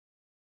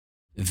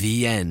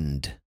The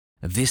end.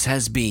 This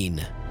has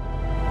been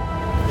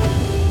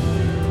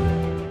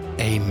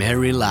A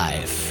Merry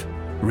Life,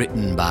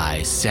 written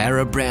by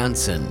Sarah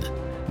Branson,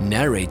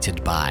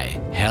 narrated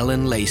by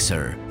Helen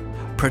Lacer.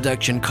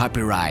 Production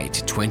copyright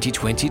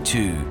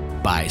 2022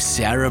 by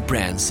Sarah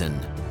Branson.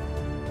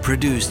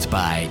 Produced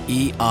by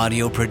E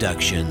Audio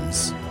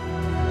Productions.